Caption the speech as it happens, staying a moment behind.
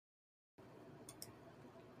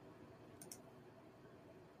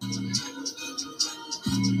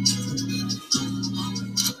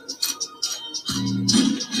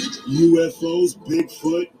UFOs,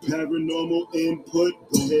 Bigfoot, paranormal input.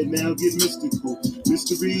 Go ahead now, get mystical.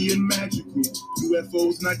 Mystery and magical.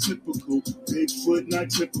 UFOs not typical. Bigfoot not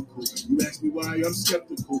typical. You ask me why I'm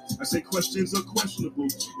skeptical. I say questions are questionable.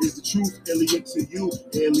 Is the truth alien to you?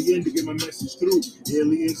 Alien to get my message through.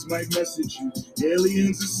 Aliens might message you.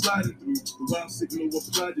 Aliens are sliding through. The wild signal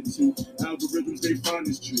applied it to. Algorithms they find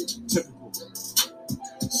is true. Typical.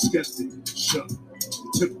 Skeptic. Show.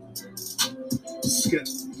 Typical.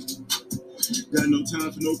 Skeptic. Got no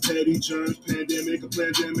time for no petty germs, pandemic, a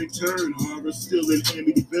pandemic turn. Horror still in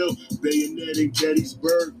Amityville, Bayonet in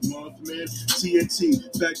Gettysburg, Mothman, TNT,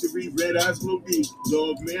 Factory, Red Eyes, Glow Beat,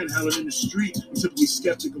 Dog Man howling in the street. I'm typically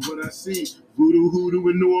skeptic of what I see. Voodoo Hoodoo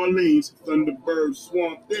in New Orleans, Thunderbird,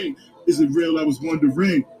 Swamp Thing. Is it real? I was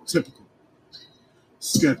wondering. Typical.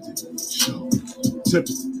 Skeptic. Show.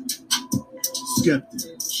 Typical.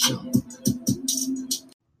 Skeptic. Show.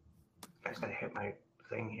 I just gotta hit my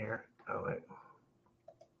thing here. Oh, wait.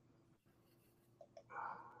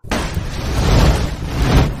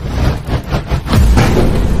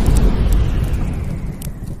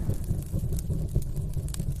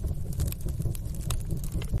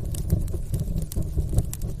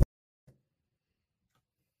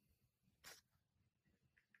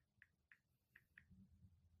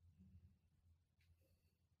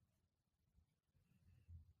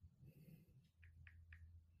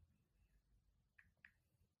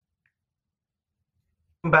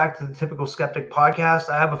 Back to the Typical Skeptic podcast.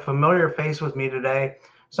 I have a familiar face with me today,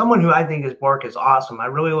 someone who I think his work is awesome. I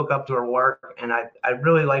really look up to her work, and I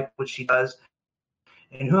really like what she does.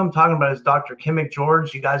 And who I'm talking about is Dr. Kim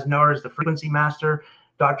McGeorge. You guys know her as the Frequency Master.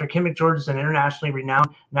 Dr. Kim McGeorge is an internationally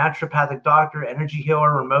renowned naturopathic doctor, energy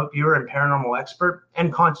healer, remote viewer, and paranormal expert,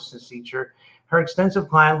 and consciousness teacher. Her extensive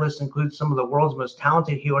client list includes some of the world's most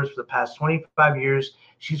talented healers for the past 25 years.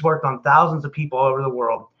 She's worked on thousands of people all over the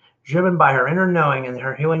world. Driven by her inner knowing, and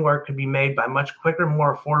her healing work could be made by much quicker,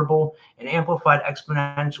 more affordable, and amplified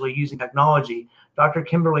exponentially using technology, Dr.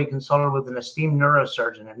 Kimberly consulted with an esteemed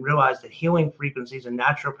neurosurgeon and realized that healing frequencies and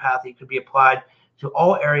naturopathy could be applied to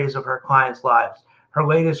all areas of her clients' lives. Her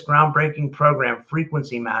latest groundbreaking program,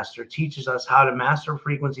 Frequency Master, teaches us how to master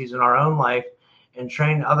frequencies in our own life and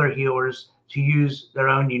train other healers to use their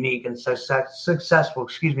own unique and successful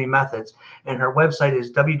methods. And her website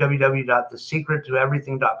is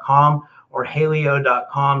www.thesecrettoeverything.com or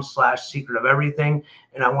haleo.com/secretofelverything.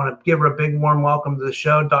 And I want to give her a big warm welcome to the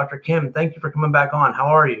show. Dr. Kim, thank you for coming back on. How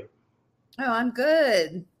are you? Oh, I'm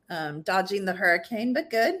good. Dodging the hurricane, but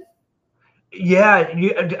good. Yeah,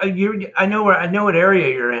 I know what area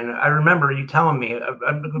you're in. I remember you telling me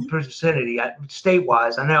I'm looking for vicinity,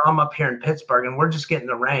 state-wise. I know I'm up here in Pittsburgh, and we're just getting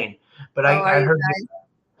the rain. But I heard,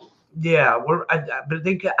 yeah, but I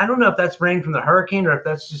don't know if that's rain from the hurricane or if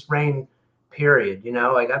that's just rain. Period. You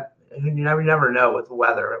know, like you never know with the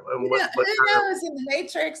weather. Who knows in the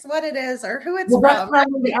Matrix what it is or who it's from?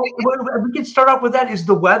 We can start off with that. Is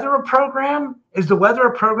the weather a program? Is the weather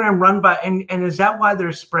a program run by and is that why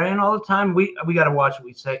they're spraying all the time? We got to watch what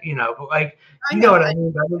we say, you know. But like you know what I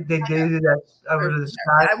mean? They do that over the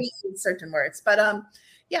sky. I won't use certain words, but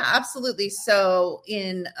yeah, absolutely. So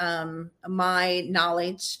in my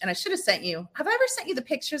knowledge, and I should have sent you. Have I ever sent you the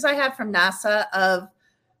pictures I have from NASA of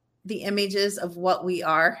the images of what we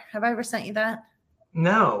are? Have I ever sent you that?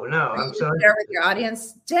 No. I'm sorry. Share with your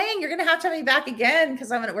audience. Dang, you're gonna have to have me back again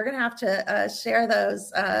because we're gonna have to share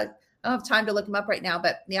those. I don't have time to look them up right now,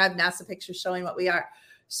 but yeah, I have NASA pictures showing what we are.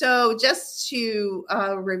 So just to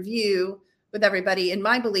review with everybody, in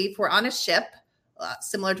my belief, we're on a ship.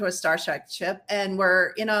 Similar to a Star Trek ship, and we're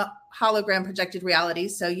in a hologram projected reality.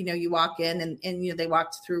 So, you know, you walk in and you know, they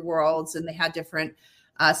walked through worlds and they had different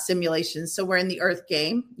simulations. So we're in the Earth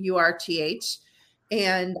game, URTH.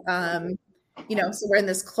 And, you know, so we're in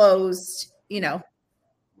this closed, you know,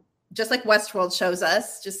 just like Westworld shows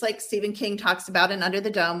us, just like Stephen King talks about in Under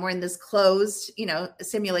the Dome, we're in this closed, you know,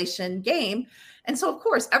 simulation game. And so, of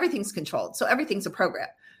course, everything's controlled. So everything's a program.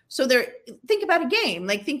 So think about a game,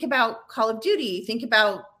 like think about Call of Duty, think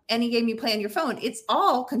about any game you play on your phone. It's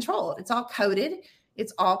all controlled. It's all coded.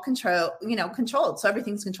 It's all controlled. So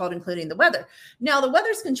everything's controlled, including the weather. Now the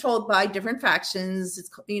weather's controlled by different factions. It's,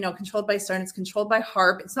 you know, controlled by CERN. It's controlled by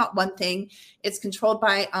HARP. It's not one thing. It's controlled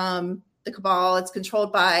by the Cabal. It's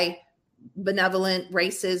controlled by benevolent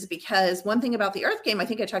races, because one thing about the Earth game, I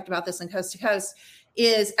think I talked about this in Coast to Coast,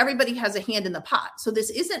 is everybody has a hand in the pot. So this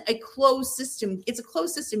isn't a closed system. It's a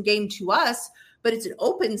closed system game to us, but it's an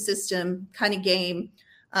open system kind of game,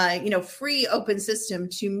 free open system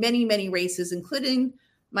to many, many races, including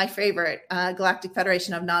my favorite, Galactic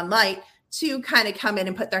Federation of Non-Light, to kind of come in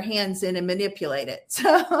and put their hands in and manipulate it.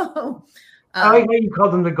 So I like how you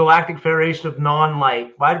called them the Galactic Federation of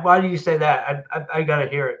Non-Light. Why do you say that? I got to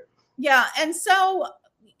hear it. Yeah. And so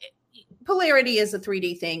polarity is a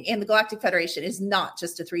 3D thing, and the Galactic Federation is not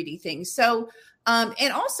just a 3D thing. So,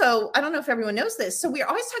 and also, I don't know if everyone knows this. So we're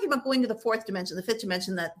always talking about going to the fourth dimension, the fifth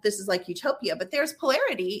dimension, that this is like utopia, but there's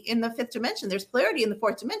polarity in the fifth dimension. There's polarity in the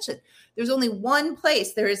fourth dimension. There's only one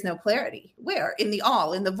place there is no polarity. Where? In the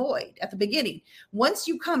all, in the void, at the beginning. Once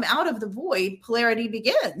you come out of the void, polarity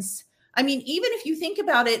begins. I mean, even if you think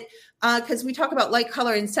about it, because we talk about light,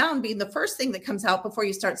 color, and sound being the first thing that comes out before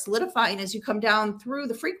you start solidifying as you come down through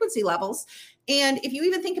the frequency levels. And if you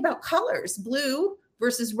even think about colors, blue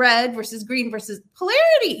versus red versus green versus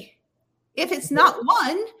polarity. If it's not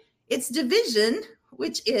one, it's division,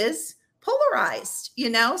 which is polarized,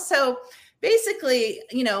 So basically,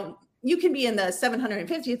 you can be in the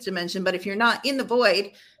 750th dimension, but if you're not in the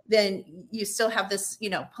void, then you still have this,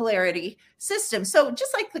 polarity system. So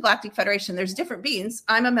just like the Galactic Federation, there's different beings.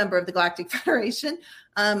 I'm a member of the Galactic Federation.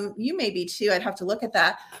 You may be too. I'd have to look at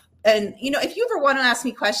that. And, if you ever want to ask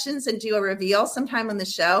me questions and do a reveal sometime on the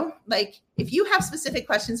show, like if you have specific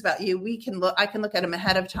questions about you, I can look at them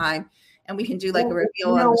ahead of time and we can do like a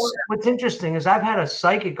reveal on the show. What's interesting is I've had a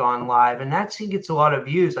psychic on live and that gets a lot of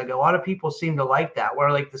views. Like a lot of people seem to like that,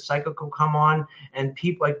 where like the psychic will come on and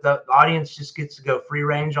people like the audience just gets to go free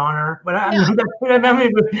range on her. But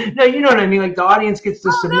no, you know what I mean? Like the audience gets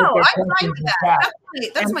to submit their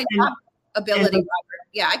questions. That's my top ability, Robert.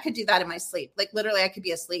 Yeah, I could do that in my sleep. Like literally I could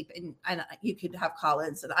be asleep and you could have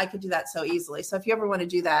call-ins and I could do that so easily. So if you ever want to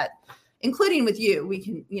do that, including with you, we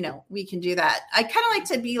can do that. I kind of like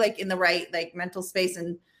to be like in the right, like mental space,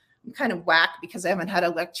 and I'm kind of whack because I haven't had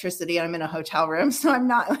electricity. I'm in a hotel room, so I'm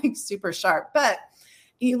not like super sharp, but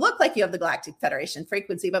you look like you have the Galactic Federation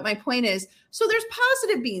frequency. But my point is, so there's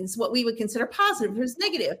positive beings, what we would consider positive, there's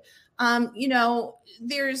negative. But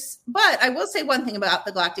I will say one thing about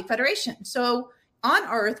the Galactic Federation. So on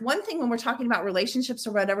Earth, one thing when we're talking about relationships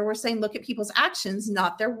or whatever, we're saying, look at people's actions,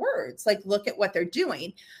 not their words. Like, look at what they're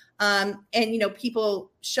doing.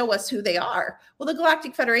 People show us who they are. Well, the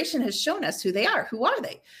Galactic Federation has shown us who they are. Who are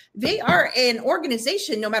they? They are an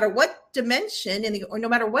organization, no matter what dimension or no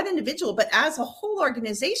matter what individual, but as a whole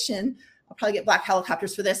organization, I'll probably get black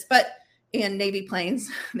helicopters for this, and Navy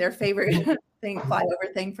planes, their favorite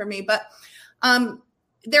flyover thing for me. But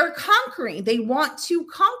they're conquering. They want to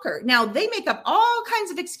conquer. Now they make up all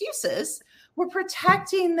kinds of excuses. We're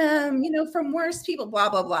protecting them, from worse people, blah,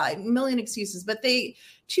 blah, blah, a million excuses. But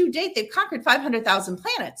to date, they've conquered 500,000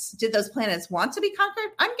 planets. Did those planets want to be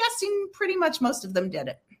conquered? I'm guessing pretty much most of them did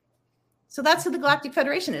it. So that's who the Galactic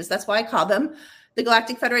Federation is. That's why I call them the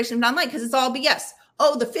Galactic Federation of Non-Light, because it's all BS.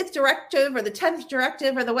 Oh, the 5th directive or the 10th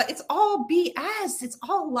directive or the what? It's all BS. It's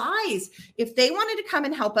all lies. If they wanted to come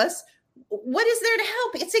and help us, what is there to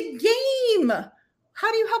help? It's a game. How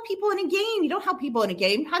do you help people in a game? You don't help people in a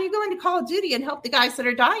game. How do you go into Call of Duty and help the guys that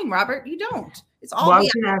are dying, Robert? You don't. It's all. Well, I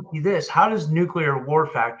was going to ask you this: how does nuclear war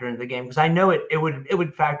factor into the game? Because I know it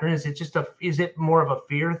would factor in. Is it more of a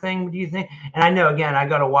fear thing? Do you think? And I know, again, I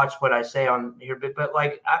got to watch what I say on here, but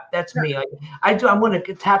like that's me. Like I want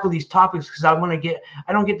to tackle these topics because I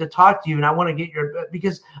don't get to talk to you, and I want to get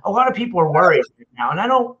because a lot of people are worried right now, and I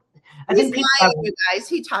don't. I think people lying, you guys.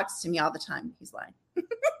 He talks to me all the time. He's lying.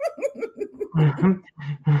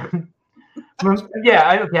 Yeah,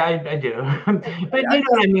 I do. But you know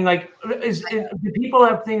what I mean? Like, do people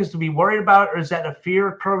have things to be worried about, or is that a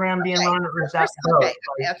fear program being run, or is that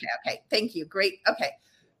okay? Thank you. Great. Okay.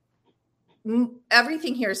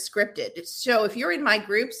 Everything here is scripted. So if you're in my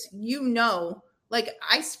groups, like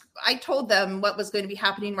I told them what was going to be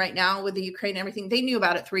happening right now with the Ukraine and everything. They knew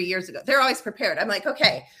about it 3 years ago. They're always prepared. I'm like,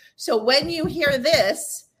 okay, so when you hear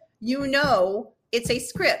this, it's a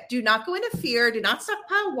script. Do not go into fear. Do not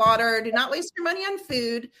stockpile water. Do not waste your money on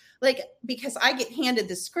food. Because I get handed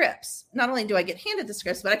the scripts. Not only do I get handed the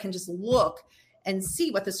scripts, but I can just look and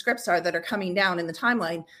see what the scripts are that are coming down in the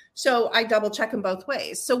timeline. So I double check them both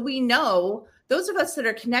ways. So we know those of us that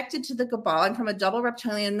are connected to the Cabal. I'm from a double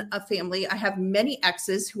reptilian family. I have many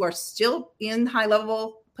exes who are still in high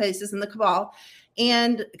level places in the Cabal.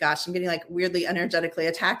 And gosh, I'm getting like weirdly energetically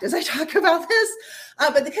attacked as I talk about this,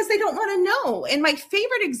 but because they don't want to know. And my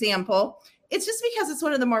favorite example, it's just because it's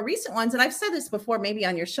one of the more recent ones. And I've said this before, maybe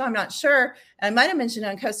on your show, I'm not sure. I might have mentioned it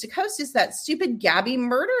on Coast to Coast, is that stupid Gabby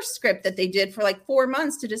murder script that they did for like 4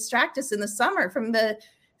 months to distract us in the summer from the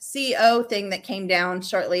CO thing that came down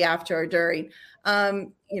shortly after or during. I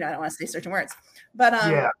don't want to say certain words, but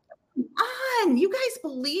you guys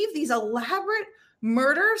believe these elaborate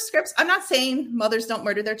murder scripts? I'm not saying mothers don't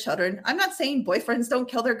murder their children. I'm not saying boyfriends don't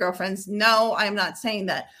kill their girlfriends. No, I'm not saying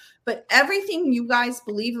that. But everything you guys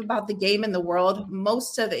believe about the game and the world,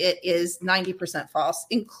 most of it is 90% false,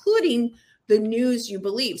 including the news you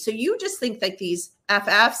believe. So you just think like these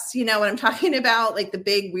FFs, you know what I'm talking about, like the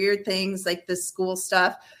big weird things, like the school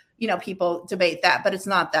stuff, you know, people debate that, but it's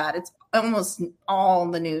not that. It's almost all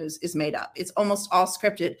the news is made up. It's almost all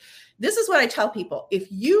scripted. This is what I tell people. If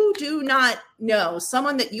you do not know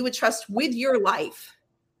someone that you would trust with your life,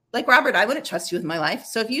 like Robert, I wouldn't trust you with my life.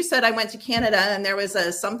 So if you said I went to Canada and there was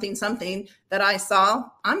a something that I saw,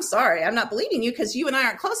 I'm sorry, I'm not believing you because you and I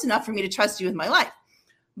aren't close enough for me to trust you with my life.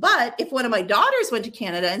 But if one of my daughters went to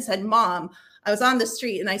Canada and said, Mom, I was on the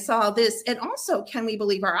street and I saw this, and also, can we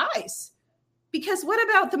believe our eyes? Because what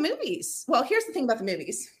about the movies? Well, here's the thing about the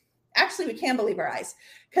movies. Actually, we can believe our eyes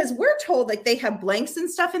because we're told like they have blanks and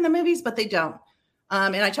stuff in the movies, but they don't.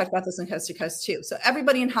 And I talked about this in Coast to Coast too. So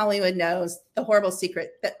everybody in Hollywood knows the horrible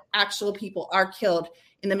secret that actual people are killed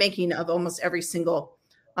in the making of almost every single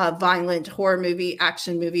violent horror movie,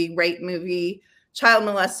 action movie, rape movie, child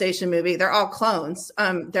molestation movie. They're all clones.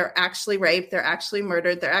 They're actually raped. They're actually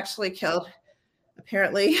murdered. They're actually killed.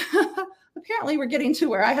 Apparently, we're getting to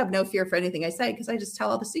where I have no fear for anything I say because I just tell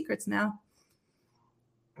all the secrets now.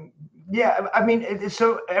 Yeah, I mean,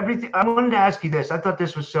 so everything. I wanted to ask you this. I thought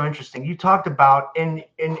this was so interesting. You talked about in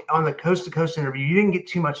on the Coast to Coast interview. You didn't get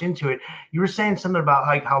too much into it. You were saying something about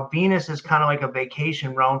like how Venus is kind of like a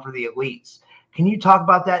vacation realm for the elites. Can you talk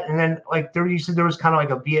about that? And then, like, you said there was kind of like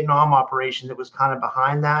a Vietnam operation that was kind of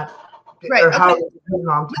behind that, right? Or how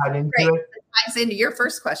Vietnam tied into it. It ties into your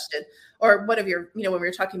first question, or one of your, you know, when we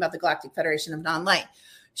were talking about the Galactic Federation of Non-Light.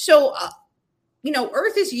 So. You know,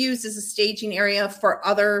 Earth is used as a staging area for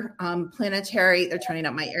other planetary. They're turning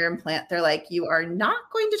up my air implant. They're like, you are not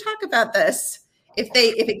going to talk about this. If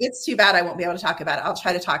it gets too bad, I won't be able to talk about it. I'll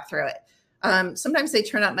try to talk through it. Sometimes they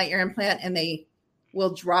turn up my air implant and they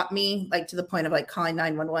will drop me like to the point of like calling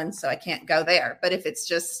 911. So I can't go there. But if it's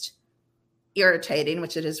just irritating,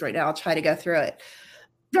 which it is right now, I'll try to go through it.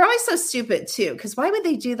 They're always so stupid too, because why would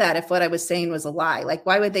they do that if what I was saying was a lie? Like,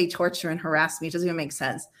 why would they torture and harass me? It doesn't even make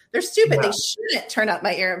sense. They're stupid. Yeah. They shouldn't turn up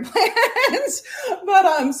my air implants.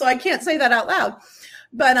 But so I can't say that out loud.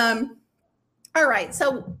 But all right.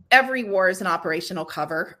 So every war is an operational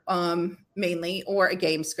cover, mainly, or a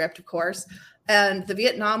game script, of course. And the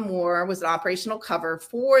Vietnam War was an operational cover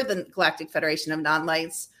for the Galactic Federation of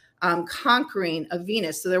Non-Lights conquering of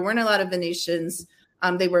Venus. So there weren't a lot of Venusians.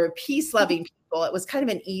 They were peace-loving people. It was kind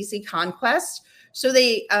of an easy conquest. So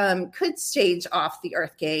they could stage off the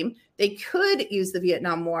Earth game. They could use the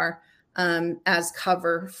Vietnam War as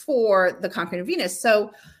cover for the conquering of Venus.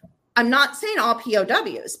 So I'm not saying all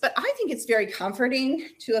POWs, but I think it's very comforting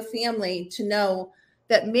to a family to know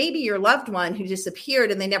that maybe your loved one who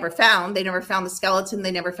disappeared and they never found the skeleton,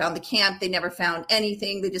 they never found the camp, they never found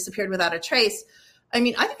anything, they disappeared without a trace. I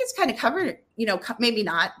mean, I think it's kind of covered, you know, maybe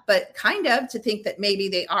not, but kind of to think that maybe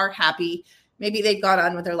they are happy. Maybe they've gone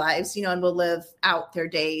on with their lives, you know, and will live out their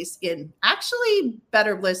days in actually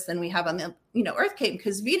better bliss than we have on the, you know, Earth game,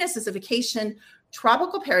 because Venus is a vacation,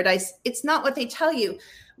 tropical paradise. It's not what they tell you.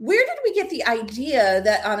 Where did we get the idea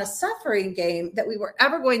that on a suffering game that we were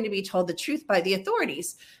ever going to be told the truth by the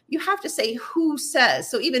authorities? You have to say who says.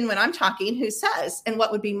 So even when I'm talking, who says, and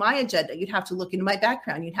what would be my agenda? You'd have to look into my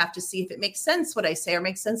background. You'd have to see if it makes sense what I say or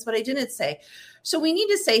makes sense what I didn't say. So we need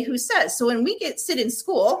to say who says. So when we sit in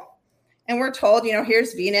school and we're told, you know,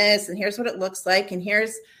 here's Venus and here's what it looks like, and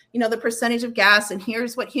here's, you know, the percentage of gas, and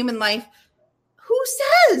here's what human life, who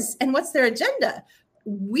says, and what's their agenda?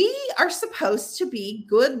 We are supposed to be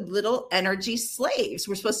good little energy slaves.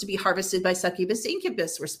 We're supposed to be harvested by succubus,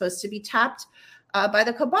 incubus. We're supposed to be tapped by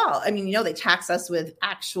the cabal. I mean, you know, they tax us with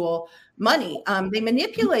actual money. They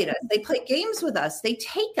manipulate us. They play games with us. They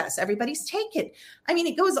take us. Everybody's taken. I mean,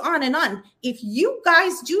 it goes on and on. If you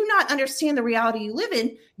guys do not understand the reality you live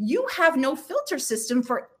in, you have no filter system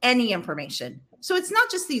for any information. So it's not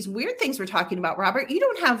just these weird things we're talking about, Robert. You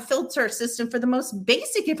don't have a filter system for the most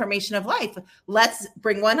basic information of life. Let's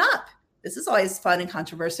bring one up. This is always fun and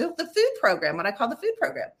controversial. The food program, what I call the food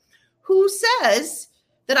program. Who says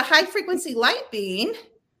that a high frequency light being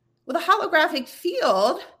with a holographic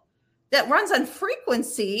field that runs on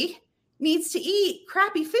frequency needs to eat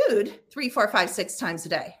crappy food 3, 4, 5, 6 times a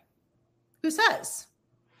day? Who says?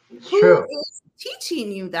 It's Who true. is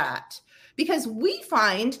teaching you that? Because we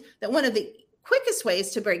find that one of the quickest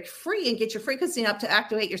ways to break free and get your frequency up to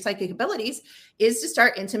activate your psychic abilities is to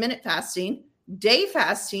start intermittent fasting, day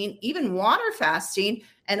fasting, even water fasting,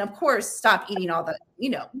 and of course, stop eating all the, you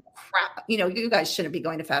know, crap. You know, you guys shouldn't be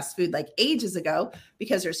going to fast food like ages ago,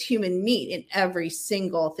 because there's human meat in every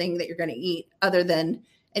single thing that you're going to eat, other than,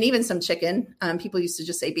 and even some chicken. People used to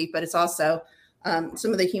just say beef, but it's also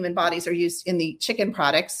some of the human bodies are used in the chicken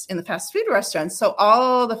products in the fast food restaurants. So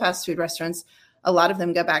all the fast food restaurants, a lot of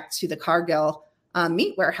them go back to the Cargill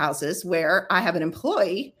meat warehouses, where I have an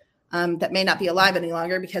employee that may not be alive any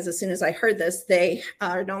longer, because as soon as I heard this, they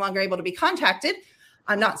are no longer able to be contacted.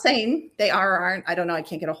 I'm not saying they are or aren't. I don't know. I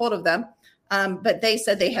can't get a hold of them. But they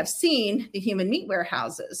said they have seen the human meat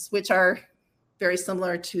warehouses, which are very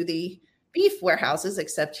similar to the beef warehouses,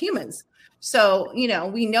 except humans. So,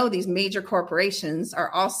 we know these major corporations are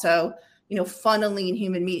also, funneling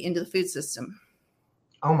human meat into the food system.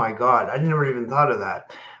 Oh my God. I never even thought of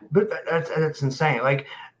that, but that's insane. Like,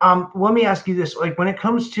 let me ask you this, like, when it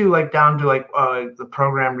comes to down to the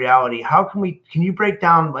program reality, can you break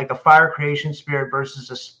down like a fire creation spirit versus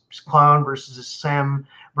a clone versus a sim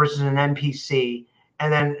versus an NPC?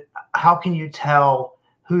 And then how can you tell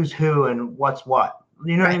who's who and what's what?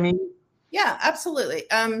 You know what I mean? Yeah, absolutely.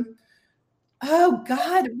 Oh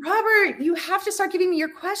God, Robert, you have to start giving me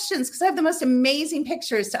your questions, because I have the most amazing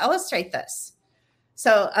pictures to illustrate this.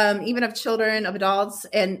 So even of children, of adults,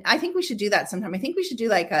 and I think we should do that sometime. I think we should do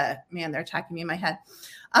they're attacking me in my head.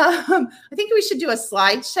 I think we should do a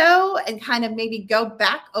slideshow and kind of maybe go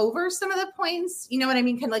back over some of the points. You know what I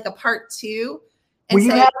mean? Kind of like a part 2. Well,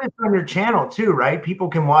 you have it on your channel too, right? People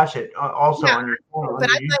can watch it also on your channel. But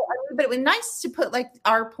it would be nice to put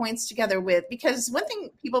our points together because one thing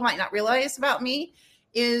people might not realize about me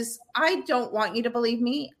is I don't want you to believe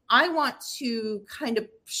me. I want to kind of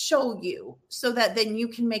show you so that then you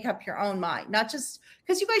can make up your own mind, not just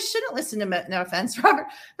because you guys shouldn't listen to, no offense, Robert,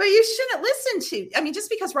 but you shouldn't listen to, just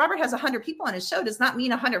because Robert has 100 people on his show does not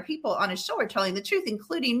mean 100 people on his show are telling the truth,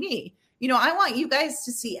 including me. I want you guys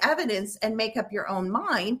to see evidence and make up your own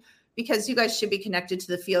mind, because you guys should be connected to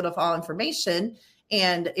the field of all information.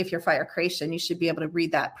 And if you're fire creation, you should be able to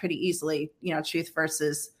read that pretty easily, truth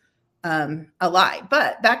versus a lie.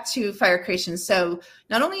 But back to fire creation. So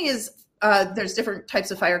not only is there's different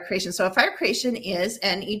types of fire creation. So a fire creation is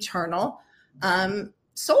an eternal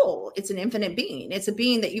soul. It's an infinite being. It's a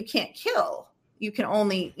being that you can't kill. You can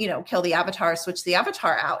only, kill the avatar, switch the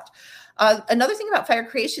avatar out. Another thing about fire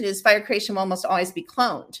creation is fire creation will almost always be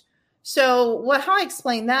cloned. So how I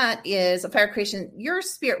explain that is a fire creation, your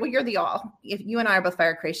spirit, you're the all. If you and I are both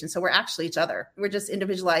fire creation, so we're actually each other. We're just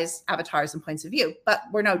individualized avatars and points of view, but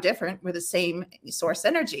we're no different. We're the same source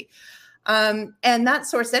energy. And that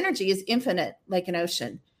source energy is infinite, like an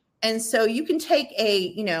ocean. And so you can take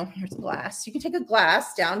here's a glass. You can take a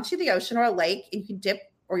glass down to the ocean or a lake, and you can dip,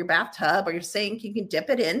 or your bathtub or your sink, you can dip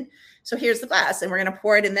it in. So here's the glass, and we're going to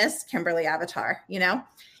pour it in this Kimberly avatar,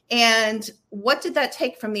 And what did that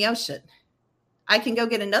take from the ocean? I can go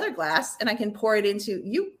get another glass and I can pour it into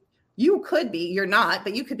you. You could be, you're not,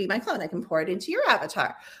 but you could be my clone. I can pour it into your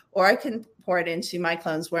avatar, or I can pour it into my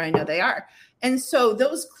clones where I know they are. And so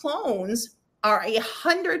those clones are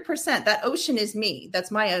 100%. That ocean is me.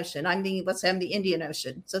 That's my ocean. Let's say I'm the Indian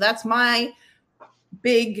Ocean. So that's my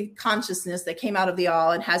big consciousness that came out of the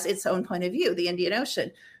all and has its own point of view, the Indian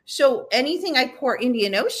Ocean. So anything I pour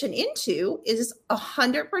Indian Ocean into is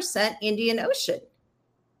 100% Indian Ocean.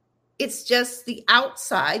 It's just the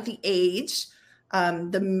outside, the age,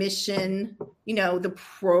 the mission, the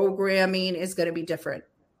programming is going to be different.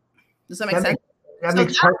 Does that make sense? That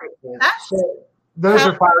makes perfect sense. Those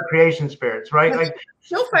are fire creation spirits, right?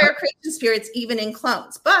 No fire creation spirits, even in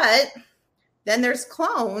clones. But then there's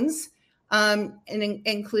clones, and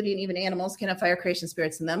including even animals can have fire creation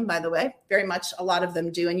spirits in them, by the way. Very much a lot of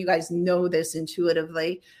them do. And you guys know this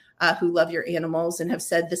intuitively, who love your animals and have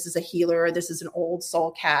said this is a healer, or this is an old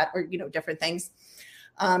soul cat, or, different things.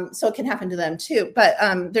 So it can happen to them too. But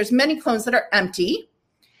there's many clones that are empty.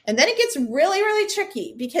 And then it gets really, really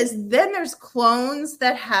tricky, because then there's clones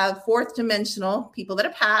that have fourth dimensional people that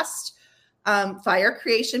have passed, fire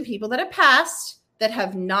creation people that have passed, that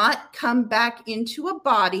have not come back into a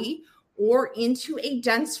body or into a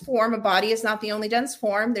dense form. A body is not the only dense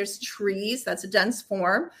form. There's trees, that's a dense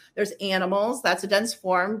form. There's animals, that's a dense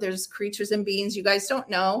form. There's creatures and beings you guys don't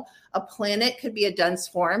know. A planet could be a dense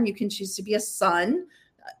form. You can choose to be a sun.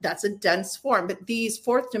 That's a dense form. But these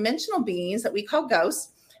fourth dimensional beings that we call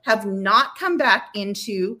ghosts have not come back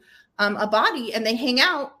into a body, and they hang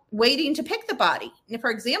out waiting to pick the body. And for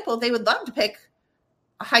example, they would love to pick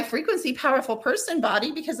a high frequency, powerful person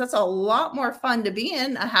body, because that's a lot more fun to be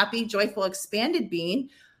in, a happy, joyful, expanded being,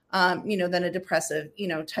 than a depressive,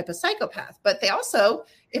 type of psychopath. But they also,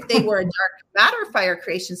 if they were a dark matter fire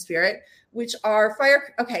creation spirit, which are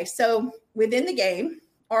fire. Okay. So within the game,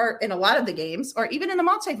 or in a lot of the games, or even in the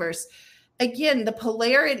multiverse, again, the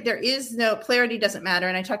polarity, there is no polarity, doesn't matter.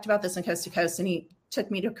 And I talked about this in Coast to Coast, and he took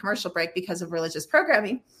me to a commercial break because of religious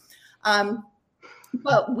programming.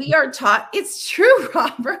 But we are taught, it's true,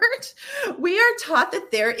 Robert. We are taught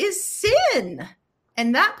that there is sin,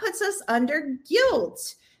 and that puts us under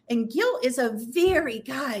guilt. And guilt is a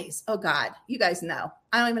guys, oh God, you guys know.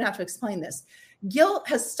 I don't even have to explain this. Guilt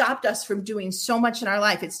has stopped us from doing so much in our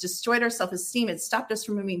life. It's destroyed our self-esteem. It's stopped us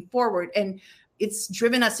from moving forward. And it's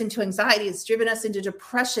driven us into anxiety. It's driven us into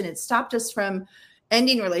depression. It's stopped us from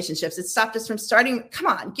ending relationships. It stopped us from starting. Come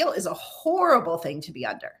on, guilt is a horrible thing to be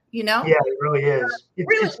under, you know? Yeah, it really is.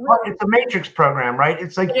 It's a matrix program, right?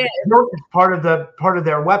 It's like guilt is part of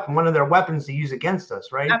their weapon, one of their weapons to use against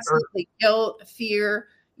us, right? Absolutely. Guilt, fear,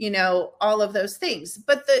 you know, all of those things.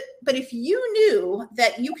 But if you knew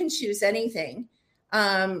that you can choose anything,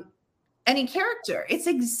 any character, it's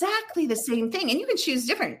exactly the same thing. And you can choose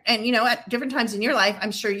different. And, you know, at different times in your life,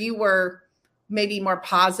 I'm sure you were maybe more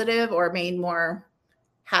positive or made more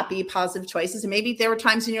happy, positive choices. And maybe there were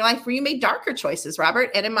times in your life where you made darker choices,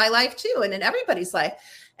 Robert, and in my life too, and in everybody's life.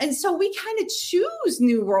 And so we kind of choose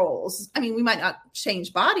new roles. I mean, we might not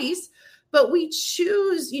change bodies, but we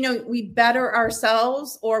choose, you know, we better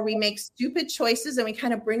ourselves, or we make stupid choices and we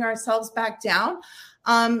kind of bring ourselves back down.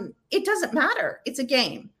 It doesn't matter. It's a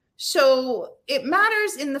game. So it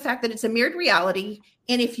matters in the fact that it's a mirrored reality.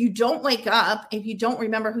 And if you don't wake up, if you don't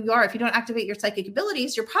remember who you are, if you don't activate your psychic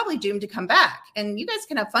abilities, you're probably doomed to come back. And you guys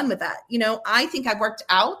can have fun with that. You know, I think I've worked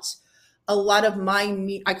out a lot of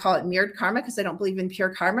my, I call it mirrored karma, because I don't believe in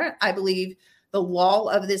pure karma. I believe the law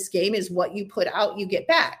of this game is what you put out, you get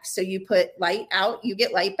back. So you put light out, you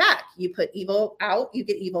get light back. You put evil out, you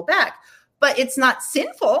get evil back. But it's not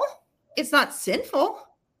sinful. It's not sinful.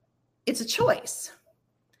 It's a choice.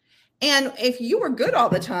 And if you were good all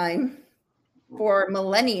the time for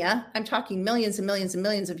millennia, I'm talking millions and millions and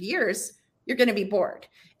millions of years, you're going to be bored.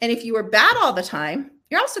 And if you were bad all the time,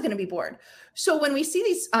 you're also going to be bored. So when we see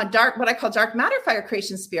these dark, what I call dark matter fire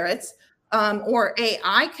creation spirits, or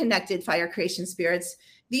AI connected fire creation spirits,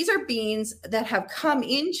 these are beings that have come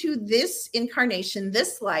into this incarnation,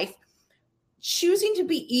 this life, choosing to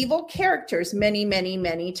be evil characters many, many,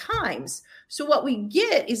 many times. So what we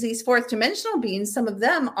get is these fourth dimensional beings. Some of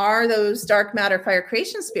them are those dark matter fire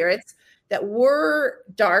creation spirits that were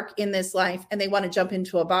dark in this life, and they want to jump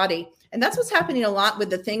into a body. And that's what's happening a lot with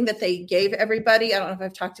the thing that they gave everybody. I don't know if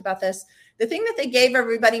I've talked about this. The thing that they gave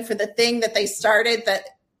everybody for the thing that they started that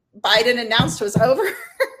Biden announced was over.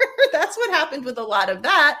 That's what happened with a lot of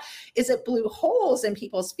that, is it blew holes in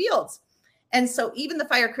people's fields. And so even the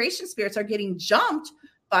fire creation spirits are getting jumped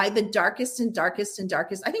by the darkest and darkest and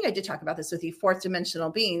darkest. I think I did talk about this with you, fourth dimensional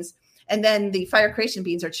beings. And then the fire creation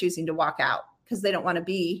beings are choosing to walk out because they don't want to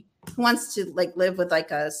be, who wants to like live with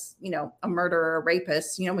like a, you know, a murderer, a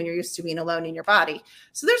rapist, you know, when you're used to being alone in your body.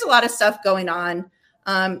 So there's a lot of stuff going on.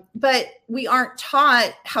 But we aren't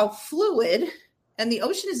taught how fluid, and the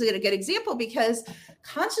ocean is a good example because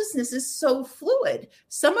consciousness is so fluid.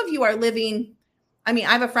 Some of you are living, I mean,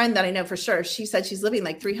 I have a friend that I know for sure. She said she's living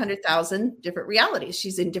like 300,000 different realities.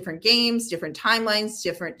 She's in different games, different timelines,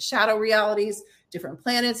 different shadow realities, different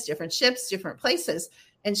planets, different ships, different places.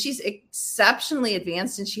 And she's exceptionally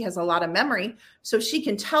advanced and she has a lot of memory. So she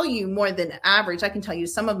can tell you more than average. I can tell you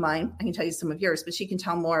some of mine. I can tell you some of yours, but she can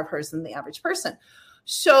tell more of hers than the average person.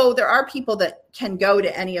 So there are people that can go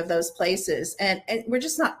to any of those places. And we're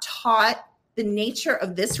just not taught the nature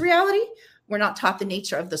of this reality. We're not taught the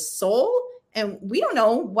nature of the soul. And we don't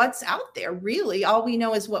know what's out there, really. All we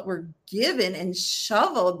know is what we're given and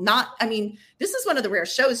shoveled. This is one of the rare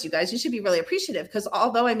shows, you guys. You should be really appreciative because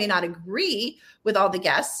although I may not agree with all the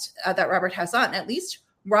guests that Robert has on, at least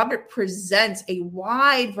Robert presents a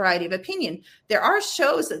wide variety of opinion. There are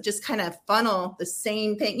shows that just kind of funnel the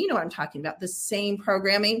same thing. You know what I'm talking about, the same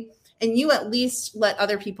programming. And you at least let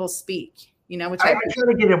other people speak. You know, which I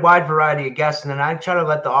try to get a wide variety of guests, and then I try to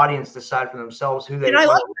let the audience decide for themselves who they. And I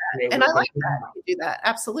like that. And I like that. You do that,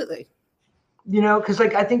 absolutely. You know, because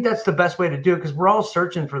like I think that's the best way to do it, because we're all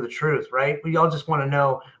searching for the truth, right? We all just want to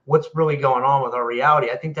know what's really going on with our reality.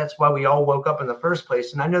 I think that's why we all woke up in the first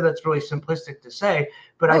place. And I know that's really simplistic to say,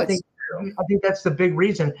 but I think that's the big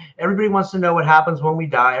reason. Everybody wants to know what happens when we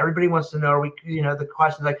die. Everybody wants to know, the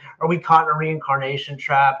questions like, are we caught in a reincarnation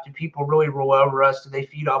trap? Do people really rule over us? Do they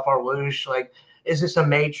feed off our whoosh? Like, is this a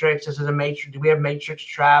matrix? Is it a matrix? Do we have matrix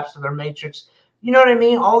traps? Are there matrix? You know what I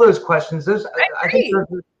mean? All those questions. I think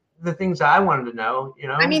the things I wanted to know, you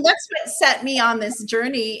know? I mean, that's what set me on this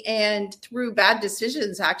journey, and through bad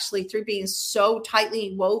decisions, actually, through being so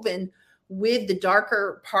tightly woven with the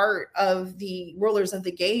darker part of the rulers of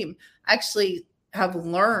the game. Actually, have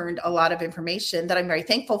learned a lot of information that I'm very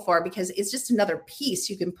thankful for, because it's just another piece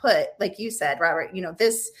you can put, like you said, Robert,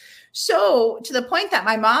 this. So to the point that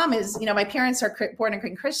my mom is, my parents are born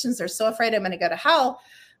again Christians. They're so afraid I'm going to go to hell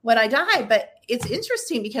when I die. But it's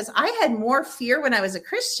interesting because I had more fear when I was a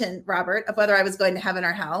Christian, Robert, of whether I was going to heaven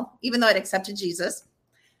or hell, even though I'd accepted Jesus.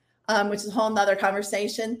 Which is a whole nother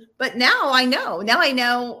conversation. But now I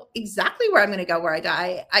know exactly where I'm going to go, where I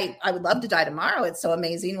die. I would love to die tomorrow. It's so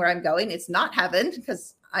amazing where I'm going. It's not heaven,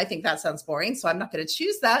 because I think that sounds boring. So I'm not going to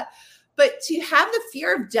choose that. But to have the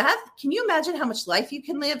fear of death, can you imagine how much life you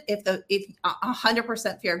can live if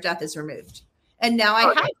 100% fear of death is removed? And now I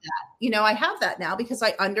have that, I have that now, because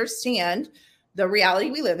I understand the reality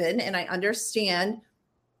we live in, and I understand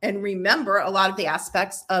and remember a lot of the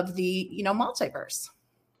aspects of the, multiverse.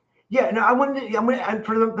 Yeah, no, I'm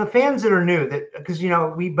for the fans that are new, that because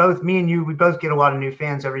me and you, we both get a lot of new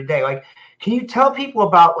fans every day. Like, can you tell people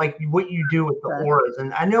about like what you do with the auras?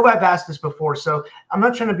 And I know I've asked this before, so I'm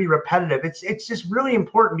not trying to be repetitive. It's just really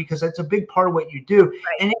important because it's a big part of what you do,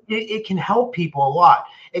 right. And it can help people a lot.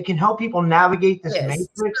 It can help people navigate this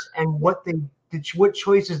matrix and what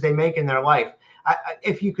choices they make in their life.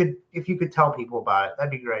 If you could tell people about it,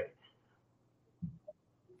 that'd be great.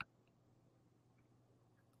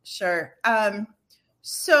 Sure.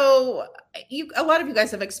 So a lot of you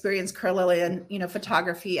guys have experienced Kirlian,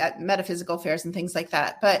 photography at metaphysical fairs and things like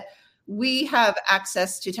that, but we have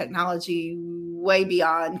access to technology way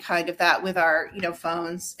beyond kind of that with our,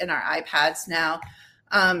 phones and our iPads now,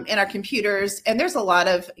 and our computers. And there's a lot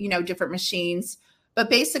of, different machines, but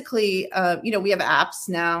basically, we have apps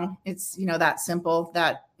now. It's, that simple,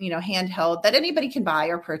 that, handheld, that anybody can buy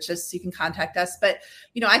or purchase. You can contact us, but,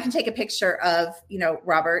 I can take a picture of,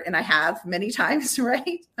 Robert, and I have many times,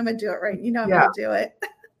 right? I'm going to do it right. I'm going to do it.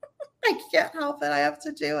 I can't help it. I have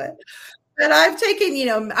to do it. But I've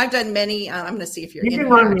taken, I've done many, I'm going to see if you're in here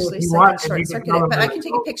actually, so I can short circuit it, but I can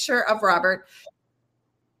take a picture of Robert.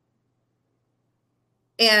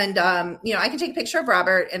 And, I can take a picture of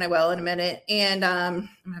Robert, and I will in a minute. And I'm going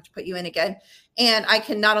to have to put you in again. And I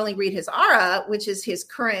can not only read his aura, which is his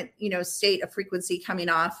current, state of frequency coming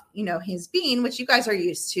off, his being, which you guys are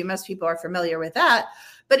used to. Most people are familiar with that.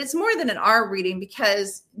 But it's more than an aura reading,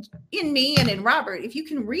 because in me and in Robert, if you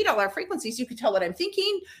can read all our frequencies, you can tell what I'm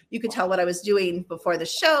thinking. You can tell what I was doing before the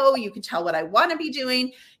show. You can tell what I want to be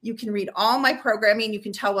doing. You can read all my programming. You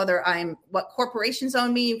can tell what corporations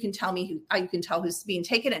own me. You can tell me you can tell who's being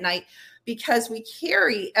taken at night, because we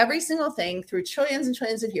carry every single thing through trillions and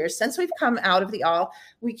trillions of years since we've come out of the all.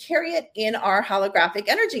 We carry it in our holographic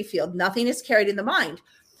energy field. Nothing is carried in the mind.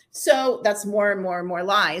 So that's more and more and more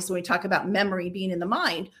lies when we talk about memory being in the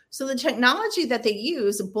mind. So the technology that they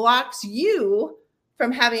use blocks you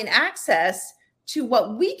from having access to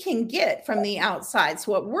what we can get from the outside.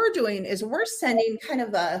 So what we're doing is we're sending kind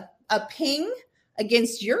of a ping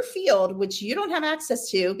against your field, which you don't have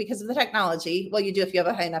access to because of the technology. Well, you do if you have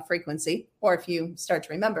a high enough frequency, or if you start to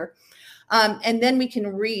remember. And then we can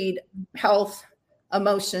read health,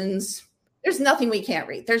 emotions. There's nothing we can't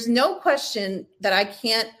read. There's no question that I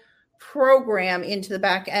can't program into the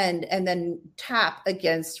back end and then tap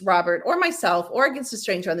against Robert or myself, or against a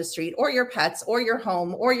stranger on the street, or your pets, or your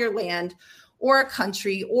home, or your land, or a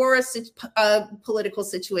country, or a political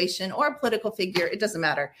situation, or a political figure. It doesn't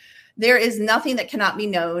matter. There is nothing that cannot be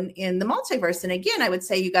known in the multiverse. And again, I would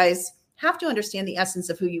say you guys have to understand the essence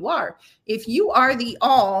of who you are. If you are the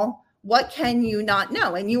all, what can you not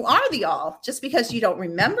know? And you are the all. Just because you don't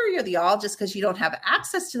remember you're the all, just because you don't have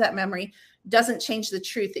access to that memory, doesn't change the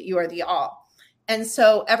truth that you are the all. And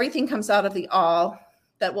so everything comes out of the all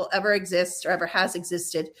that will ever exist or ever has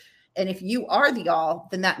existed. And if you are the all,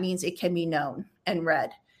 then that means it can be known and read.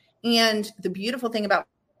 And the beautiful thing about,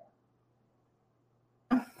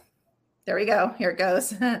 there we go. Here it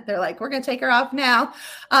goes. They're like, we're going to take her off now.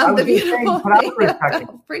 The beautiful thing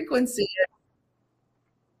about frequency.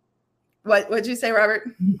 What'd you say,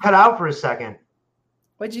 Robert? You cut out for a second.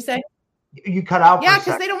 What'd you say? You cut out. Yeah,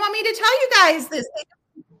 because they don't want me to tell you guys this.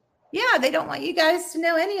 They don't want you guys to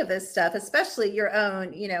know any of this stuff, especially your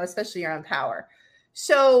own, especially your own power.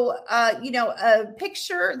 So, a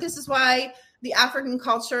picture, this is why the African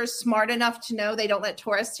culture is smart enough to know they don't let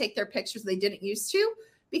tourists take their pictures they didn't used to,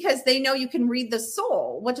 because they know you can read the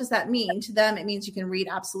soul. What does that mean? To them, it means you can read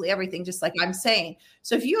absolutely everything, just like I'm saying.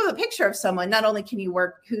 So if you have a picture of someone, not only can you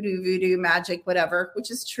work hoodoo, voodoo, magic, whatever, which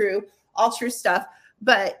is true, all true stuff,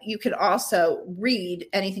 but you could also read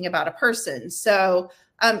anything about a person. So,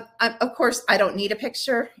 of course, I don't need a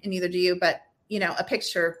picture, and neither do you, but, a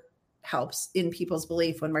picture helps in people's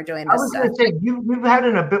belief when we're doing I this was stuff. going to say, you've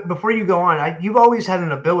had before you go on, you've always had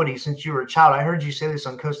an ability since you were a child. I heard you say this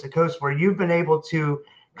on Coast to Coast, where you've been able to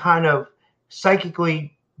kind of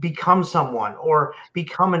psychically become someone or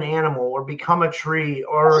become an animal or become a tree.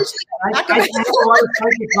 Or I have a lot of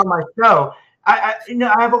psychics on my show. I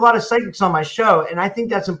have a lot of psychics on my show, and I think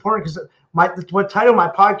that's important because what title my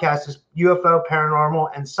podcast is UFO, Paranormal,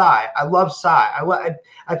 and Psi. I love Psi.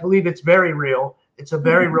 I believe it's very real. It's a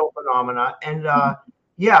very real phenomena. And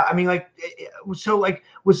yeah, I mean, was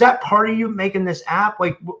that part of you making this app?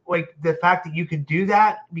 Like the fact that you could do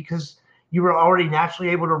that because you were already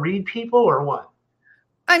naturally able to read people, or what?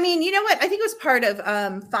 I mean, you know what? I think it was part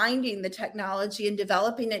of finding the technology and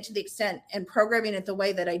developing it to the extent and programming it the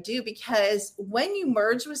way that I do, because when you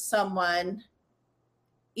merge with someone,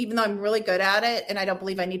 even though I'm really good at it and I don't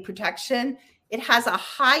believe I need protection, it has a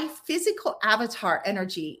high physical avatar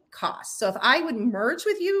energy cost. So if I would merge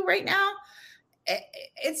with you right now,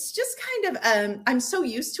 it's just kind of, I'm so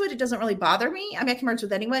used to it. It doesn't really bother me. I mean, I can merge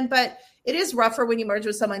with anyone, but it is rougher when you merge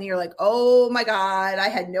with someone and you're like, oh my God, I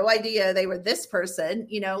had no idea they were this person.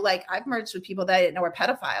 You know, like I've merged with people that I didn't know were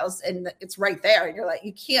pedophiles, and it's right there. And you're like,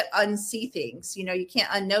 you can't unsee things, you know, you can't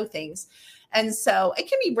unknow things. And so it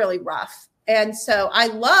can be really rough. And so I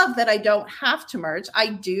love that I don't have to merge. I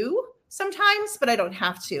do sometimes, but I don't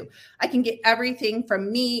have to. I can get everything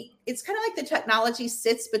from me. It's kind of like the technology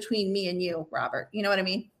sits between me and you, Robert. You know what I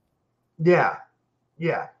mean? Yeah.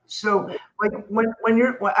 Yeah. So like when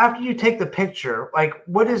you're, after you take the picture, like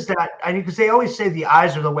what is that? I mean, because they always say the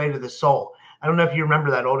eyes are the way to the soul. I don't know if you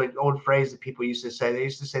remember that old phrase that people used to say. They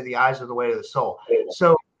used to say the eyes are the way to the soul.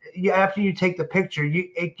 So after you take the picture,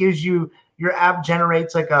 it gives you, your app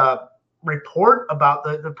generates like a report about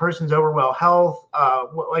the person's overall health.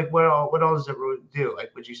 What all does it do?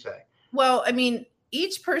 Like, would you say? Well, I mean,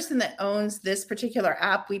 each person that owns this particular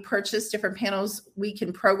app, we purchase different panels. We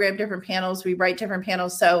can program different panels. We write different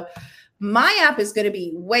panels. So my app is going to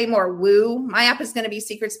be way more woo. My app is going to be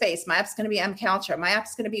secret space. My app's going to be MK Ultra. My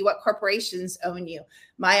app's going to be what corporations own you.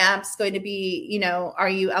 My app's going to be, you know, are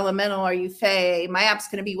you elemental? Are you fae? My app's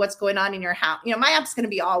going to be what's going on in your house. You know, my app's going to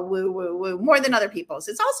be all woo, woo, woo, more than other people's.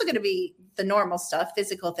 It's also going to be the normal stuff,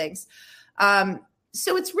 physical things.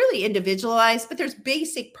 So it's really individualized, but there's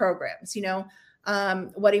basic programs, you know.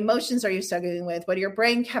 What emotions are you struggling with? What are your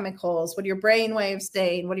brain chemicals? What are your brain waves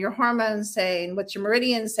saying? What are your hormones saying? What's your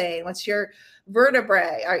meridian saying? What's your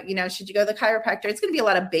vertebrae? Or, you know, should you go to the chiropractor? It's going to be a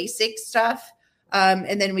lot of basic stuff.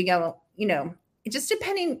 And then we go, you know, just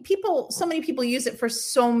depending, so many people use it for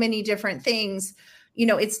so many different things. You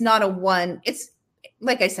know, it's not it's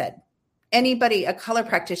like I said, anybody, a color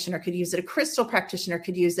practitioner could use it. A crystal practitioner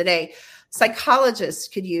could use it. A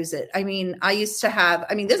psychologist could use it. I mean, I've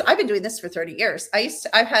been doing this for 30 years.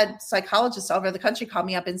 I've had psychologists all over the country call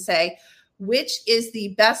me up and say, which is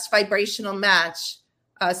the best vibrational match,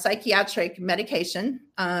 psychiatric medication,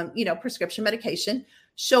 prescription medication.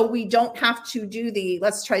 So we don't have to do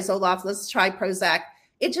let's try Zoloft, let's try Prozac.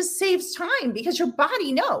 It just saves time because your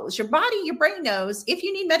body knows, your brain knows if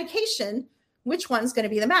you need medication, which one's going to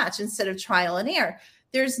be the match instead of trial and error.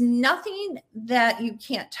 There's nothing that you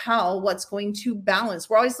can't tell what's going to balance.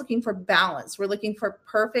 We're always looking for balance. We're looking for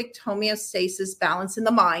perfect homeostasis, balance in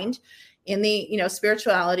the mind, in the,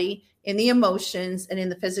 spirituality, in the emotions, and in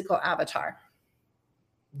the physical avatar.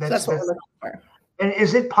 That's what we're looking for. And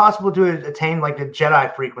is it possible to attain like a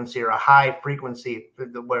Jedi frequency or a high frequency?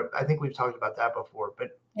 I think we've talked about that before,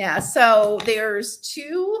 but yeah. So there's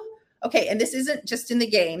two. Okay, and this isn't just in the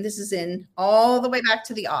game. This is in all the way back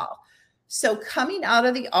to the all. So coming out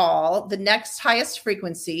of the all, the next highest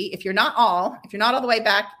frequency, if you're not all the way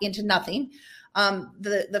back into nothing,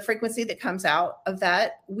 the frequency that comes out of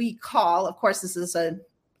that we call, of course, this is a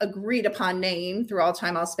agreed upon name through all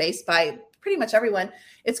time, all space by pretty much everyone.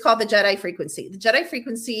 It's called the Jedi frequency. The Jedi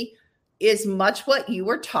frequency is much what you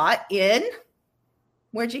were taught in.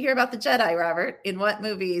 Where'd you hear about the Jedi, Robert? In what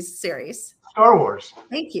movies, series? Star Wars.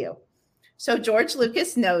 Thank you. So George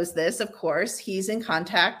Lucas knows this, of course. He's in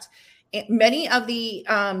contact. Many of the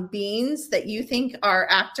beings that you think are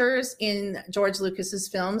actors in George Lucas's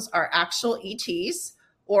films are actual ETs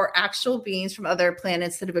or actual beings from other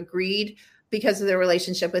planets that have agreed because of their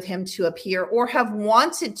relationship with him to appear or have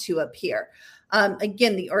wanted to appear.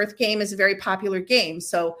 Again, the Earth game is a very popular game.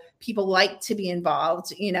 So people like to be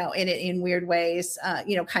involved, in it in weird ways,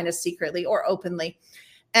 kind of secretly or openly.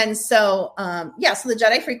 And so, so the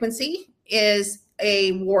Jedi frequency is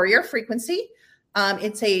a warrior frequency.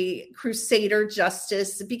 It's a crusader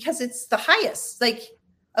justice because it's the highest. Like,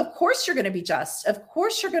 of course you're going to be just. Of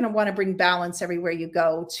course you're going to want to bring balance everywhere you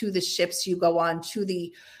go, to the ships you go on, to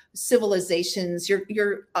the civilizations.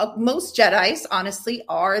 Your most Jedis, honestly,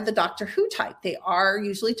 are the Doctor Who type. They are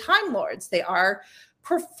usually Time Lords. They are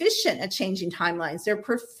proficient at changing timelines. They're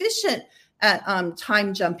proficient at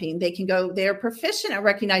time jumping. They're proficient at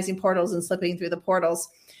recognizing portals and slipping through the portals.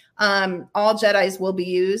 All Jedis will be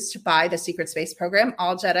used by the Secret Space Program.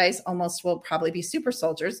 All Jedis almost will probably be super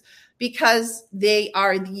soldiers because they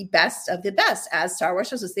are the best of the best, as Star Wars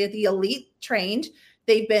shows us. They're the elite trained.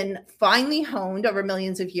 They've been finely honed over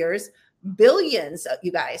millions of years. Billions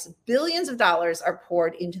of dollars are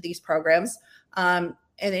poured into these programs. And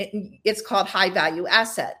it's called high value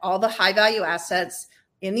asset. All the high value assets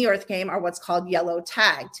in the Earth game are what's called yellow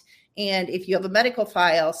tagged. And if you have a medical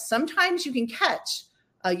file, sometimes you can catch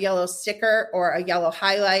a yellow sticker or a yellow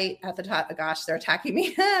highlight at the top. Oh, gosh, they're attacking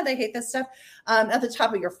me. They hate this stuff. At the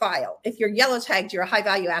top of your file. If you're yellow tagged, you're a high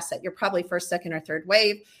value asset. You're probably first, second, or third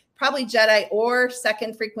wave. Probably Jedi or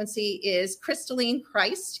second frequency is crystalline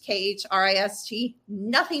Christ, Christ,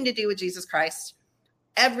 nothing to do with Jesus Christ,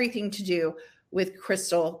 everything to do with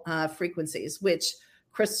crystal frequencies, which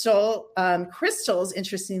crystals,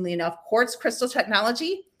 interestingly enough, quartz crystal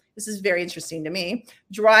technology, this is very interesting to me,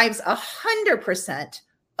 drives 100%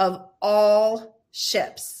 of all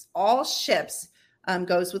ships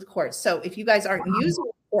goes with quartz. So if you guys aren't using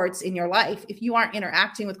quartz in your life, if you aren't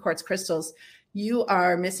interacting with quartz crystals, you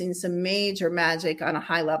are missing some major magic on a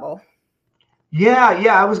high level. Yeah.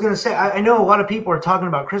 I was going to say, I know a lot of people are talking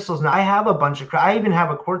about crystals now. I have a bunch I even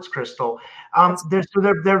have a quartz crystal.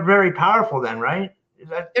 They're very powerful then, right?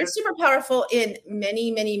 They're super powerful in many,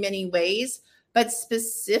 many, many ways, but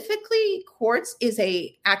specifically quartz is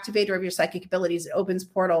a activator of your psychic abilities. It opens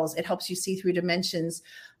portals. It helps you see through dimensions.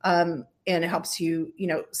 And it helps you,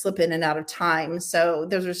 slip in and out of time. So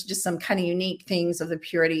those are just some kind of unique things of the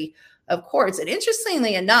purity of quartz. And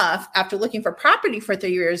interestingly enough, after looking for property for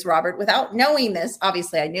 3 years, Robert, without knowing this,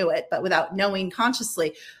 obviously I knew it, but without knowing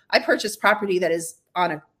consciously, I purchased property that is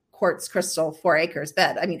on a quartz crystal 4 acres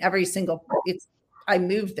bed. I mean, I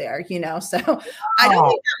moved there, so I don't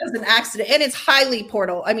think that was an accident. And it's highly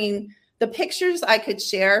portal. I mean, the pictures I could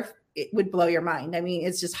share, it would blow your mind. I mean,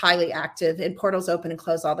 it's just highly active and portals open and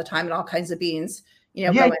close all the time and all kinds of beings,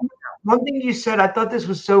 One thing you said, I thought this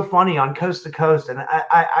was so funny on Coast to Coast, and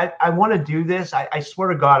I want to do this. I swear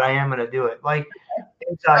to God, I am going to do it. Like,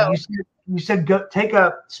 you said go take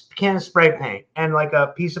a can of spray paint and like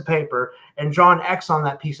a piece of paper and draw an X on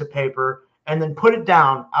that piece of paper and then put it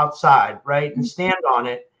down outside, right, and stand on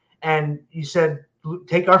it. And you said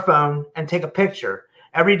take our phone and take a picture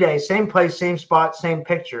every day, same place, same spot, same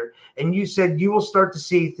picture. And you said you will start to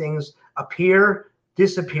see things appear,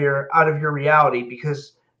 disappear out of your reality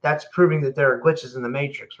because that's proving that there are glitches in the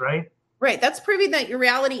matrix, right? Right. That's proving that your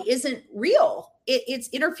reality isn't real. It's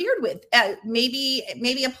interfered with. Maybe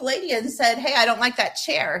a Palladian said, "Hey, I don't like that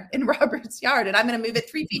chair in Robert's yard, and I'm going to move it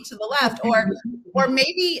 3 feet to the left." Or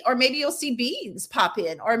maybe you'll see beings pop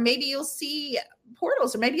in, or maybe you'll see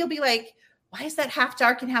portals, or maybe you'll be like, "Why is that half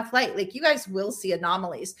dark and half light?" Like, you guys will see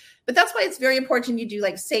anomalies. But that's why it's very important you do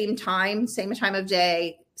like same time of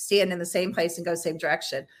day, stand in the same place and go same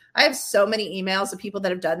direction. I have so many emails of people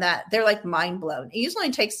that have done that. They're like mind blown. It usually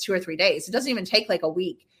only takes 2 or 3 days. It doesn't even take like a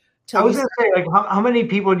week. I was going to say, like, how many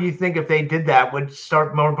people do you think if they did that would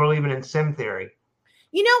start more believing in sim theory?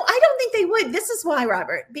 I don't think they would. This is why,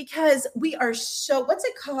 Robert, because we are what's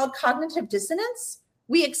it called? Cognitive dissonance.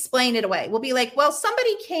 We explain it away. We'll be like, well,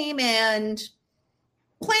 somebody came and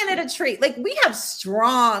planted a tree. Like, we have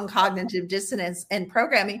strong cognitive dissonance and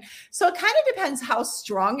programming. So it kind of depends how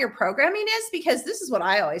strong your programming is, because this is what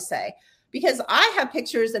I always say, because I have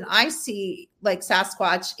pictures and I see like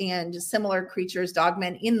Sasquatch and similar creatures,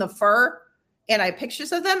 dogmen in the fur, and I have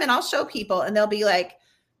pictures of them and I'll show people and they'll be like,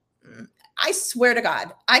 I swear to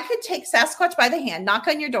God, I could take Sasquatch by the hand, knock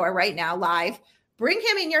on your door right now, live, bring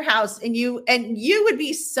him in your house, and you would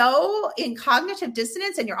be so in cognitive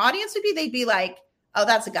dissonance, and your audience they'd be like, oh,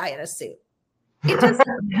 that's a guy in a suit. It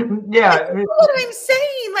doesn't. Yeah. That's what I'm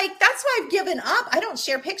saying. Like, that's why I've given up. I don't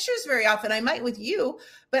share pictures very often. I might with you,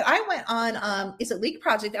 but I went on, is it Leak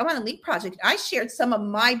Project? I went on Leak Project. I shared some of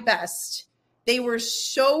my best. They were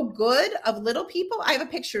so good of little people. I have a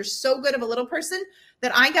picture so good of a little person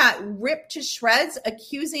that I got ripped to shreds,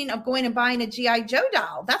 accusing of going and buying a G.I. Joe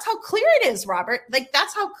doll. That's how clear it is, Robert. Like,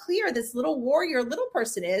 that's how clear this little warrior little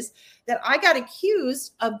person is, that I got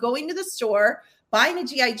accused of going to the store, buying a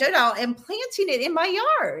G.I. Joe doll and planting it in my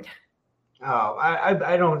yard. Oh,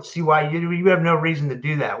 I don't see why you have no reason to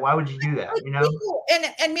do that. Why would you do that?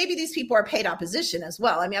 And maybe these people are paid opposition as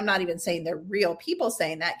well. I mean, I'm not even saying they're real people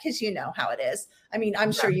saying that, because you know how it is. I mean,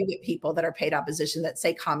 I'm sure you get people that are paid opposition that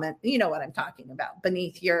say comment, you know what I'm talking about,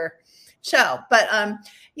 beneath your show. But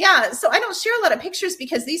yeah, so I don't share a lot of pictures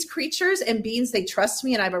because these creatures and beings, they trust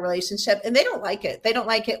me and I have a relationship, and they don't like it. They don't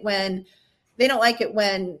like it when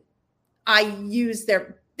I use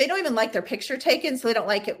they don't even like their picture taken. So they don't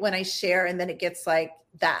like it when I share and then it gets like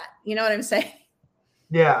that. You know what I'm saying?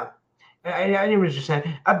 Yeah. I was just saying.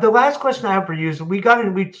 The last question I have for you is we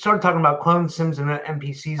started talking about clone sims and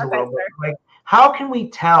NPCs a little bit. Like, how can we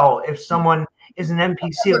tell if someone is an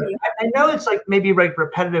NPC? I know it's like maybe like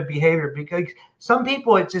repetitive behavior, because some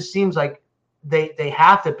people, it just seems like they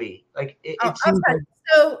have to be like, it seems like.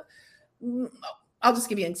 So I'll just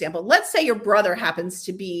give you an example. Let's say your brother happens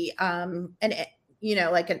to be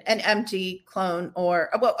like an empty clone,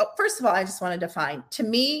 or, well, first of all, I just want to define, to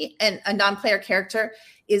me, a non-player character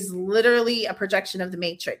is literally a projection of the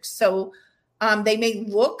Matrix. So they may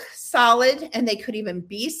look solid and they could even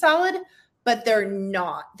be solid, but they're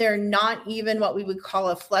not. They're not even what we would call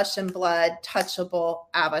a flesh and blood touchable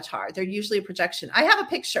avatar. They're usually a projection. I have a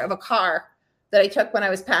picture of a car that I took when I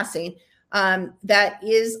was passing that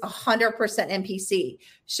is 100% NPC.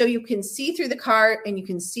 So you can see through the car and you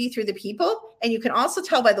can see through the people, and you can also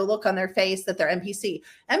tell by the look on their face that they're NPC.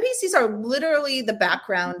 NPCs are literally the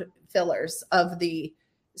background fillers of the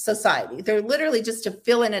society. They're literally just to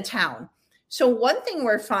fill in a town. So one thing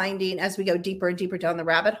we're finding as we go deeper and deeper down the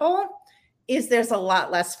rabbit hole is there's a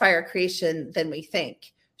lot less fire creation than we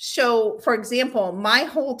think. So for example, my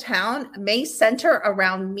whole town may center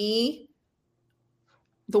around me,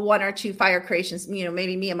 the one or two fire creations,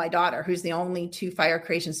 maybe me and my daughter, who's the only two fire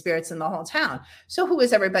creation spirits in the whole town. So who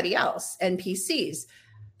is everybody else? NPCs,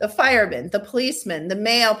 the firemen, the policemen, the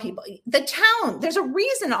mail people, the town. There's a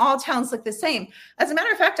reason all towns look the same. As a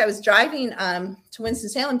matter of fact, I was driving to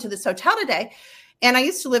Winston-Salem to this hotel today, and I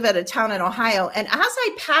used to live at a town in Ohio. And as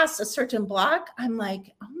I passed a certain block, I'm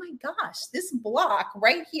like, oh my gosh, this block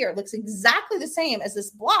right here looks exactly the same as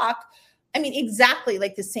this block. I mean, exactly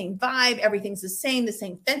like the same vibe. Everything's the same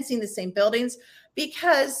fencing, the same buildings,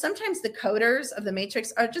 because sometimes the coders of the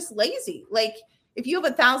Matrix are just lazy. Like if you have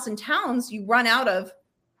 1,000 towns, you run out of,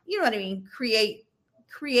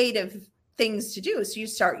 creative things to do. So you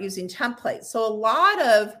start using templates. So a lot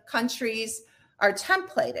of countries are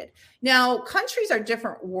templated. Now, countries are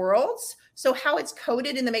different worlds. So how it's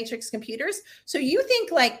coded in the Matrix computers. So you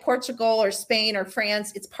think like Portugal or Spain or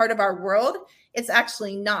France, it's part of our world. It's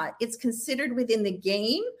actually not. It's considered within the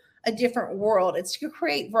game a different world. It's to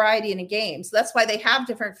create variety in a game. So that's why they have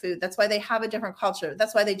different food. That's why they have a different culture.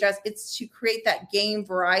 That's why they dress. It's to create that game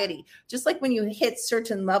variety. Just like when you hit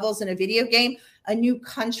certain levels in a video game, a new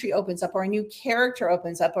country opens up, or a new character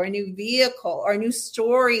opens up, or a new vehicle, or a new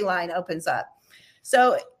storyline opens up.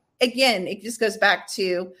 So again, it just goes back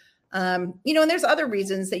to, and there's other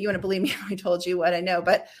reasons that you want to believe me. I told you what I know,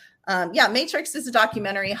 but Matrix is a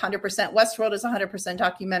documentary, 100%. Westworld is 100%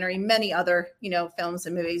 documentary. Many other, films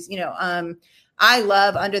and movies. I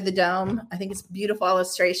love Under the Dome. I think it's a beautiful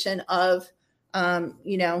illustration of,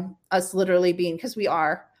 us literally being, because we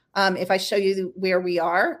are. If I show you where we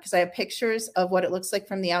are, because I have pictures of what it looks like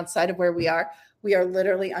from the outside of where we are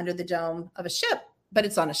literally under the dome of a ship, but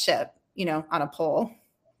it's on a ship, on a pole,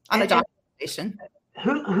 on a dock station.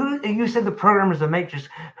 Who you said the programmers of Matrix,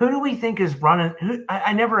 who do we think is running?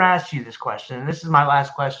 I never asked you this question, and this is my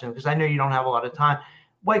last question because I know you don't have a lot of time.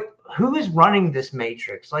 Like, who is running this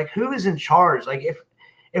Matrix? Like, who is in charge? Like,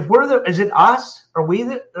 if we're is it us? Are we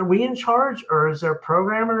in charge, or is there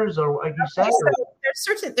programmers, or like you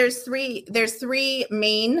said? There's three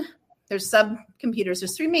main subcomputers.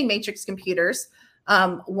 There's three main Matrix computers.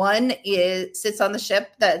 One sits on the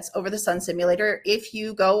ship that's over the sun simulator. If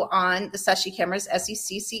you go on the Secchi cameras,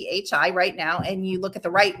 SECCHI right now, and you look at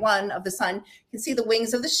the right one of the sun, you can see the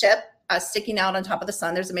wings of the ship sticking out on top of the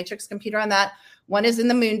sun. There's a Matrix computer on that. One is in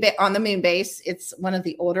the on the moon base. It's one of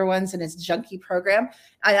the older ones and it's junky program.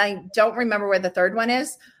 I don't remember where the third one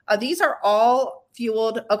is. These are all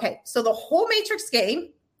fueled. Okay. So the whole Matrix game,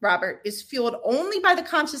 Robert, is fueled only by the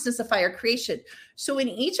consciousness of fire creation. So in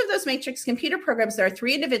each of those Matrix computer programs, there are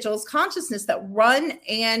three individuals' consciousness that run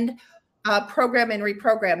and program and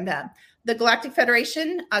reprogram them. The Galactic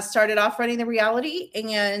Federation started off running the reality,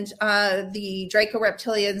 and the Draco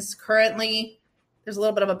Reptilians currently, there's a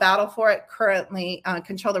little bit of a battle for it, currently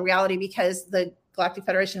control the reality because the Galactic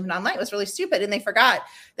Federation of Non-Light was really stupid, and they forgot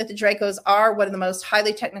that the Dracos are one of the most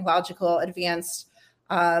highly technological, advanced,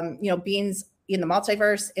 beings in the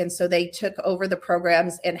multiverse. And so they took over the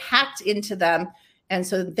programs and hacked into them. And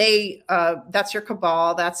so that's your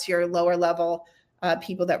cabal, that's your lower level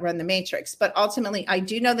people that run the Matrix. But ultimately, I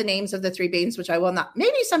do know the names of the three beings, which I will not,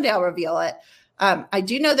 maybe someday I'll reveal it. I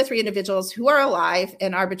do know the three individuals who are alive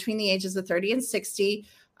and are between the ages of 30 and 60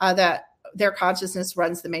 that their consciousness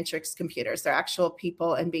runs the Matrix computers. They're actual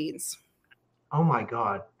people and beings. Oh my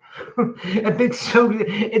God.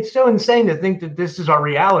 It's so insane to think that this is our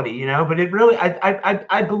reality, you know, but it really,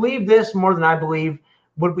 I believe this more than I believe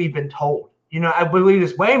what we've been told. You know, I believe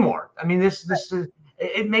this way more. I mean, this is,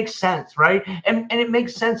 it makes sense, right? And it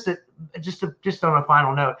makes sense that just on a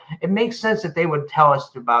final note, it makes sense that they would tell us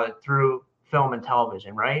about it through film and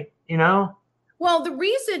television, right? You know? Well, the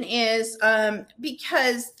reason is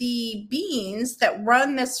because the beings that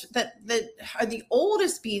run this, that are the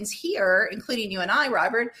oldest beings here, including you and I,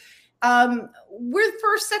 Robert, we're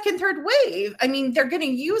first, second, third wave. I mean, they're going to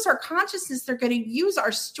use our consciousness. They're going to use our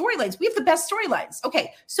storylines. We have the best storylines.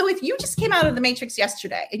 Okay, so if you just came out of the Matrix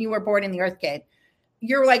yesterday and you were born in the Earth game,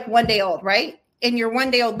 you're like 1 day old, right? And you're 1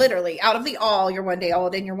 day old, literally out of the all, you're 1 day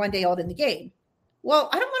old, and you're 1 day old in the game. Well,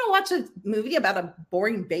 I don't want to watch a movie about a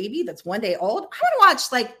boring baby that's 1 day old. I want to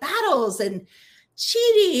watch like battles and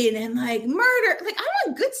cheating and like murder. Like, I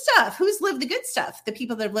want good stuff. Who's lived the good stuff? The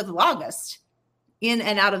people that have lived the longest in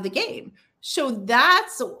and out of the game. So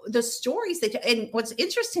that's the stories and what's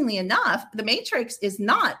interestingly enough, The Matrix is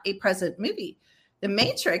not a present movie. The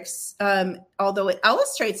Matrix, although it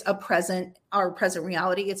illustrates our present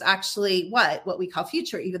reality, it's actually what we call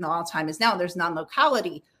future, even though all time is now. There's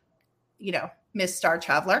non-locality, you know, Miss Star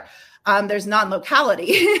Traveler. There's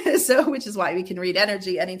non-locality, so which is why we can read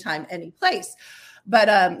energy anytime, any place. But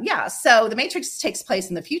yeah, so the Matrix takes place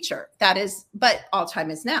in the future. But all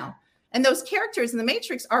time is now. And those characters in the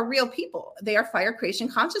Matrix are real people. They are fire creation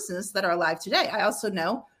consciousness that are alive today.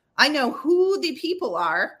 I know who the people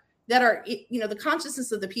are that are, you know, the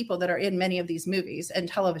consciousness of the people that are in many of these movies and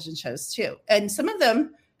television shows too. And some of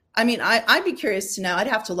them, I mean, I'd be curious to know. I'd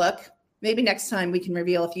have to look. Maybe next time we can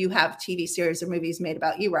reveal if you have TV series or movies made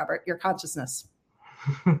about you, Robert, your consciousness.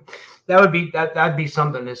 That'd be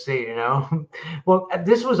something to see, you know. Well,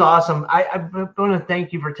 this was awesome. I want to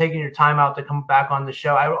thank you for taking your time out to come back on the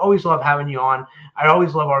show. I always love having you on. I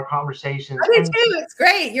always love our conversations. I do too. It's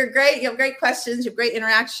great. You're great. You have great questions. You have great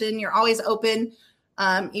interaction. You're always open,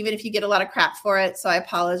 even if you get a lot of crap for it. So I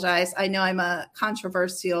apologize. I know I'm a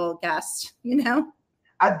controversial guest, you know.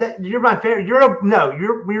 You're my favorite. You're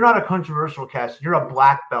not a controversial guest. You're a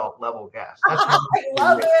black belt level guest. That's I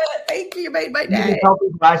love it. Thank you. You made my day.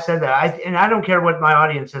 I said that. I don't care what my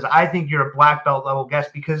audience says. I think you're a black belt level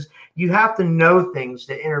guest because you have to know things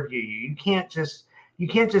to interview you. You can't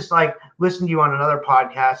just like listen to you on another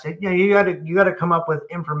podcast. You know, you got to come up with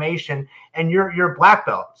information, and you're a black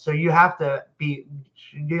belt, so you have to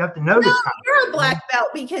know this. You're a black belt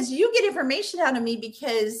because you get information out of me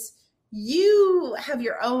because you have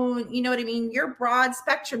your own, you know what I mean? You're broad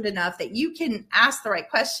spectrumed enough that you can ask the right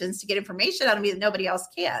questions to get information out of me that nobody else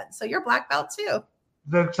can. So you're black belt too.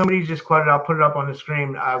 Somebody just quoted, I'll put it up on the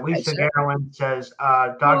screen. Lisa Garland says,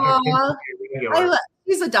 Dr.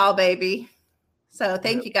 She's a doll baby. So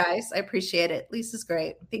thank you guys. I appreciate it. Lisa's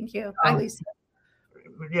great. Thank you. Hi, Lisa.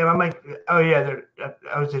 Yeah, I might. Oh, yeah.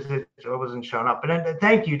 I wasn't showing up, but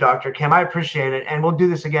thank you, Dr. Kim. I appreciate it, and we'll do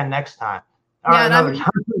this again next time. I'm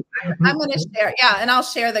going to share. Yeah, and I'll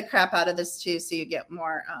share the crap out of this too, so you get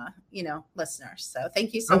more, listeners. So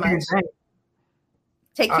thank you so much. Thanks.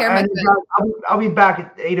 Take care. I'll be back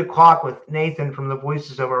at 8:00 with Nathan from the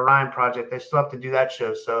Voices of Orion Project. I still have to do that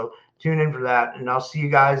show, so tune in for that, and I'll see you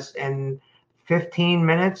guys in 15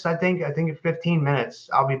 minutes. I think in 15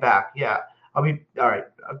 minutes I'll be back. Yeah, I'll be all right.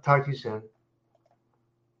 I'll talk to you soon.